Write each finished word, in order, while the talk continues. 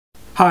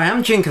Hi,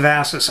 I'm Jim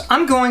Cavassis.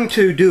 I'm going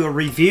to do a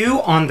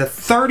review on the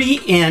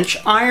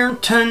 30-inch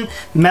Ironton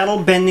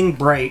metal bending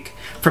brake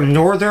from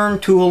Northern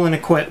Tool and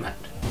Equipment.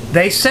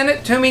 They sent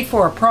it to me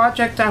for a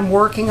project I'm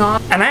working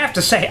on, and I have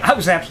to say I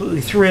was absolutely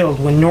thrilled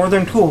when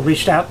Northern Tool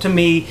reached out to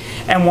me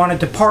and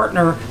wanted to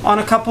partner on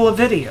a couple of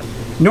videos.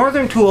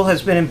 Northern Tool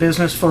has been in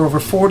business for over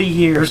 40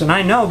 years, and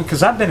I know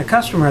because I've been a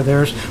customer of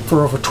theirs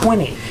for over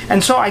 20.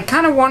 And so I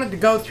kind of wanted to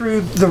go through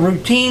the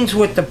routines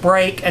with the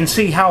brake and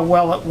see how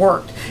well it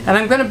worked. And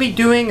I'm going to be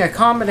doing a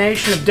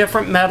combination of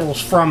different metals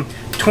from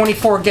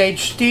 24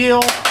 gauge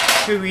steel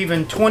to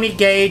even 20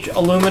 gauge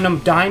aluminum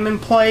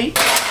diamond plate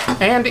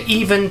and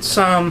even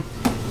some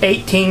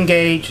 18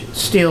 gauge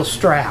steel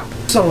strap.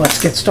 So let's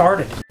get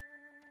started.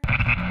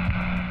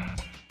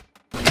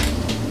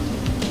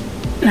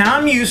 Now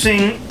I'm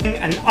using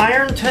an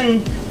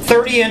Ironton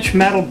 30-inch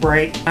metal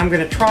brake. I'm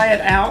going to try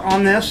it out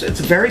on this. It's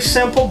a very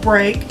simple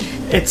brake.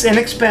 It's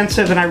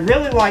inexpensive, and I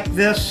really like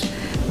this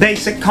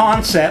basic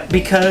concept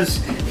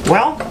because,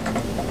 well,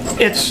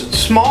 it's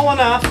small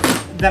enough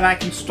that I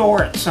can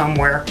store it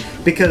somewhere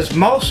because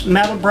most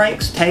metal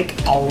brakes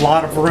take a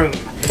lot of room.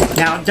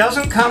 Now it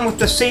doesn't come with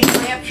the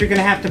C-clamps. You're going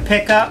to have to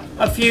pick up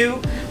a few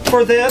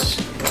for this.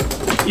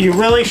 You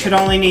really should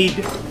only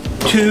need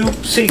 2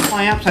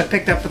 C-clamps. I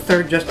picked up a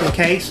third just in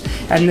case,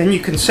 and then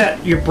you can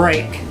set your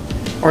brake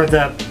or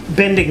the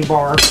bending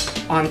bar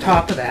on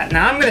top of that.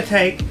 Now I'm going to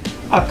take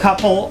a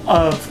couple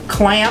of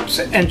clamps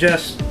and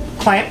just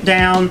clamp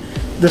down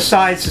the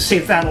sides to see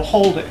if that'll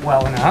hold it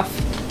well enough.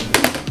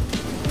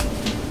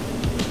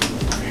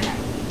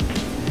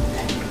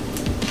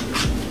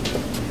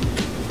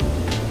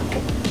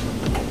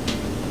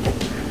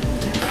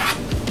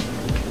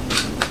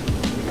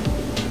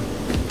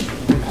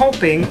 I'm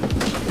hoping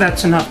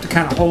that's enough to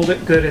kind of hold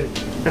it good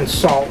and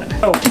solid.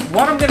 So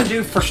what I'm going to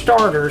do for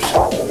starters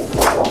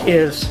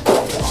is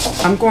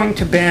I'm going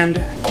to bend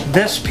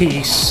this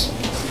piece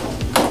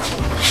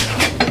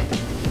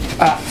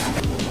up.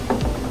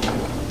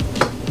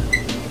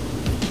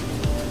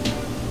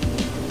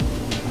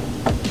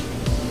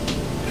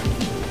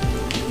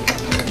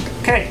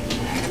 Okay,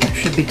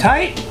 should be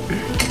tight.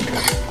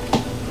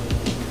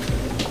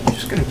 I'm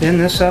just going to bend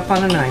this up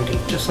on a 90,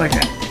 just like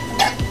that.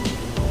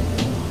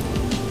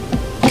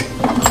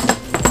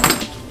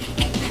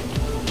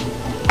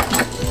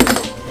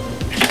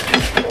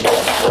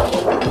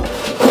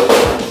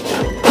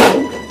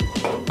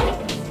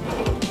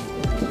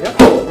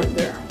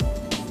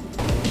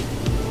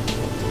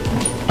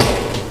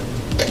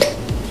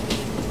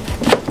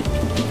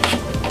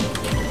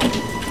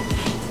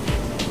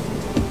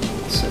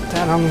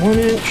 On 1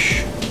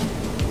 inch,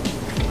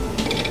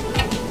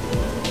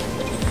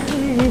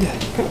 and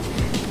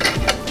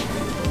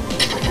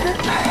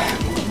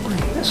bring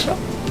this up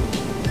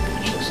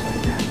just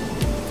like that.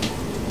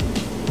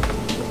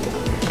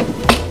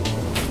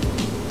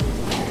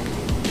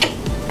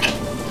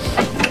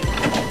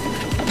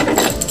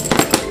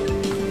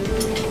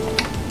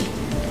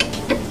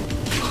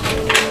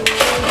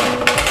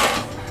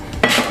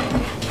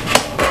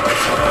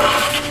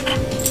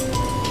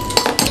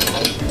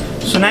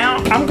 So now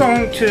I'm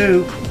going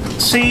to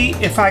see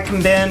if I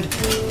can bend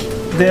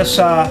this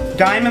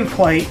diamond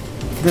plate.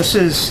 This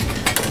is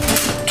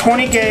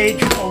 20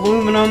 gauge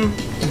aluminum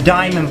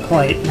diamond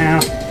plate. Now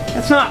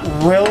it's not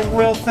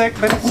real thick,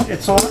 but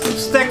it's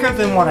thicker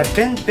than what I've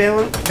been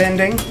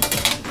bending.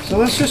 So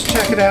let's just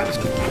check it out.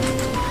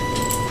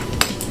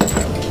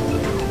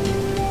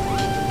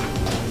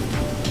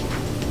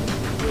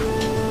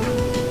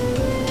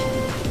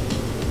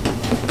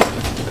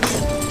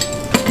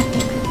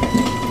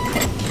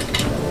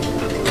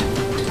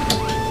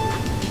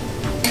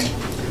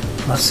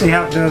 Let's see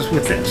how it does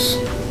with this.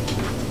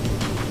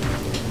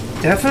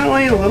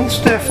 Definitely a little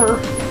stiffer,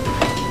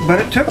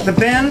 but it took the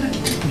bend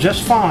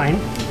just fine.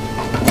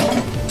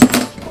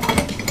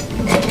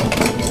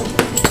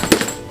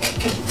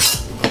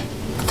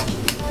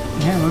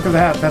 Yeah, look at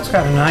that. That's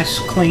got a nice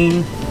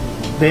clean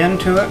bend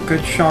to it,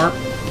 good sharp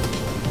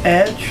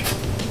edge,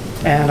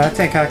 and I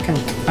think I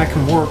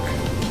can work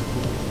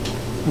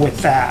with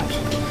that.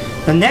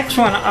 The next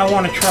one I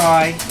want to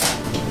try,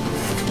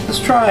 let's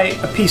try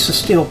a piece of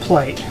steel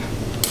plate.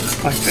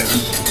 Like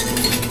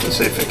this. Let's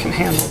see if it can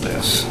handle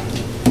this.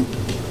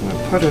 I'm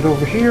going to put it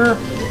over here.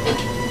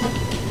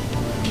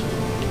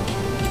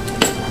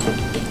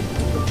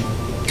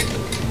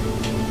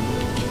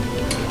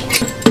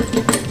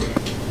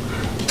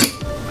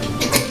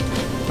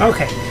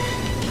 Okay,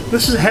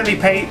 this is a heavy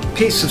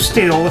piece of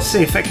steel. Let's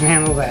see if it can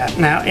handle that.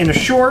 Now, in a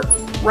short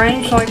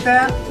range like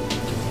that,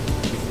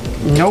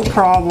 no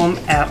problem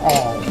at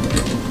all.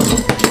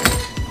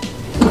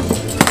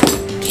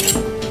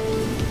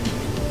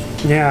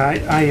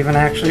 Yeah, I even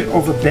actually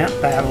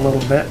overbent that a little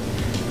bit,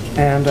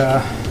 and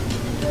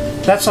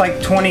that's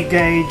like 20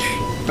 gauge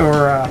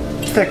or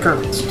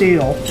thicker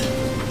steel.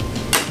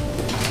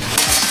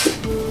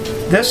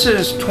 This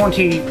is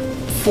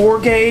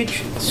 24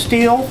 gauge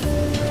steel.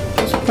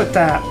 Let's put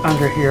that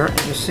under here and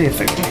just see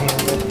if it can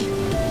handle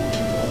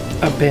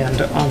a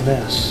bend on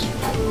this.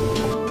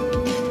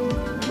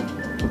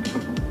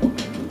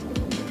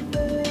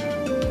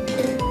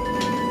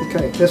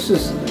 Okay, this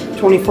is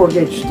 24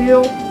 gauge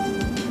steel.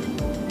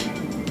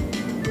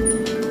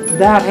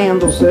 That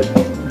handles it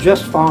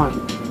just fine.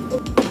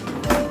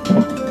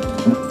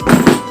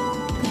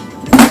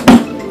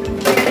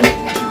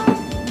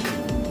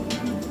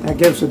 That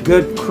gives a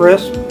good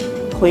crisp,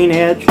 clean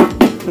edge,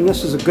 and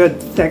this is a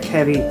good thick,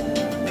 heavy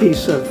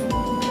piece of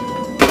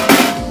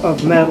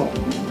metal.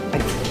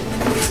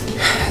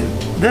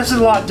 This is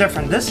a lot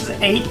different. This is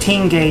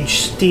 18 gauge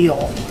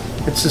steel.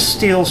 It's a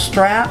steel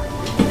strap,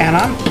 and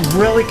I'm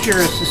really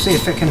curious to see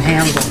if it can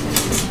handle it.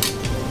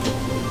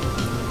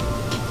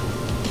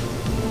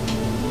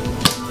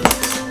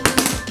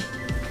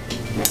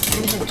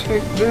 I'm going to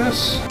take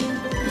this.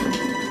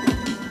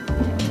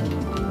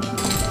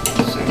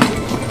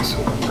 So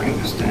we'll bring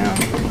this down.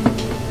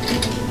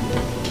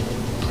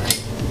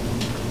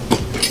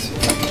 Let's see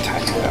if I can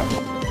tighten it up.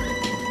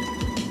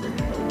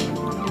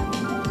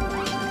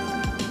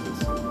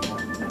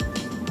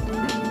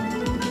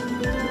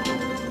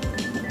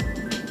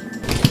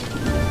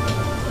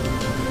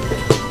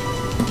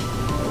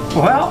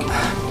 Well,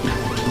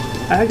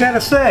 I gotta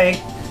say,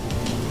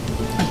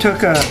 I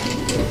took a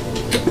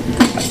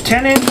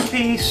 10-inch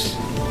piece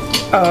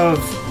of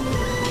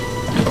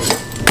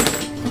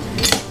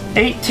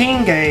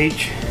 18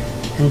 gauge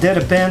and did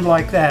a bend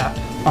like that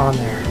on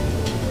there.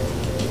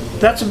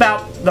 That's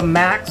about the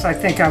max I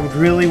think I would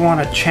really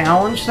want to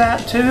challenge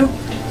that to,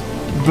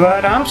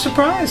 but I'm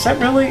surprised that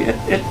really,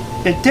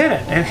 it did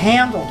it. It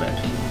handled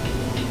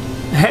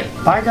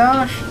it. By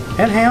gosh,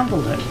 it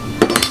handled it.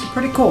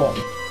 Pretty cool.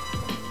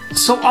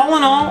 So all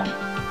in all,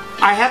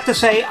 I have to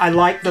say I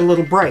like the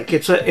little brake.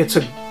 It's a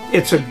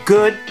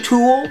good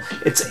tool.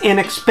 It's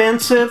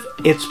inexpensive.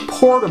 It's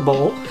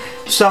portable,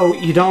 so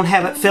you don't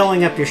have it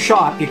filling up your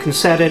shop. You can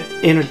set it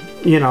in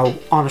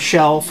on a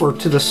shelf or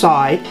to the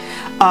side.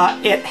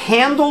 It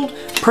handled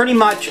pretty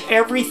much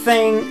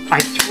everything I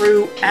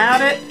threw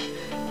at it,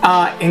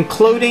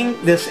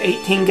 including this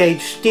 18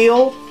 gauge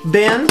steel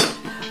bend.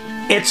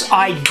 It's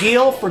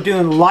ideal for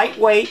doing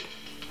lightweight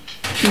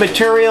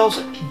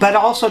materials, but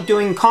also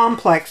doing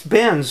complex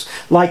bends,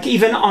 like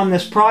even on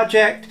this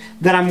project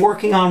that I'm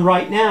working on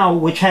right now,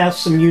 which has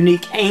some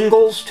unique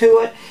angles to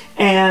it,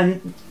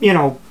 and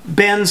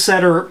bends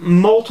that are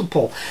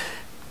multiple.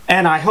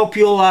 And I hope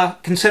you'll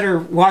consider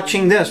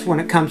watching this when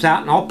it comes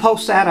out, and I'll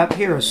post that up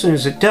here as soon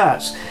as it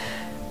does.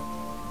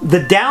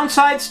 The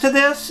downsides to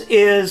this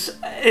is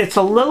it's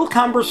a little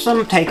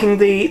cumbersome taking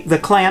the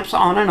clamps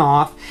on and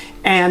off,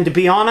 and to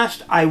be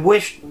honest, I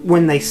wish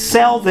when they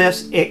sell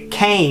this it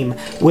came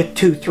with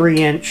 2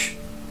 3-inch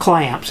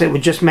clamps. It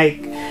would just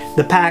make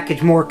the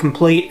package more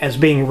complete as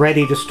being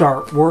ready to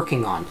start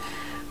working on.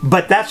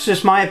 But that's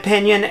just my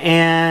opinion,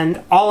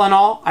 and all in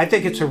all, I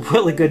think it's a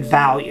really good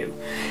value.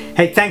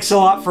 Hey, thanks a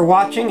lot for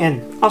watching,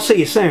 and I'll see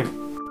you soon.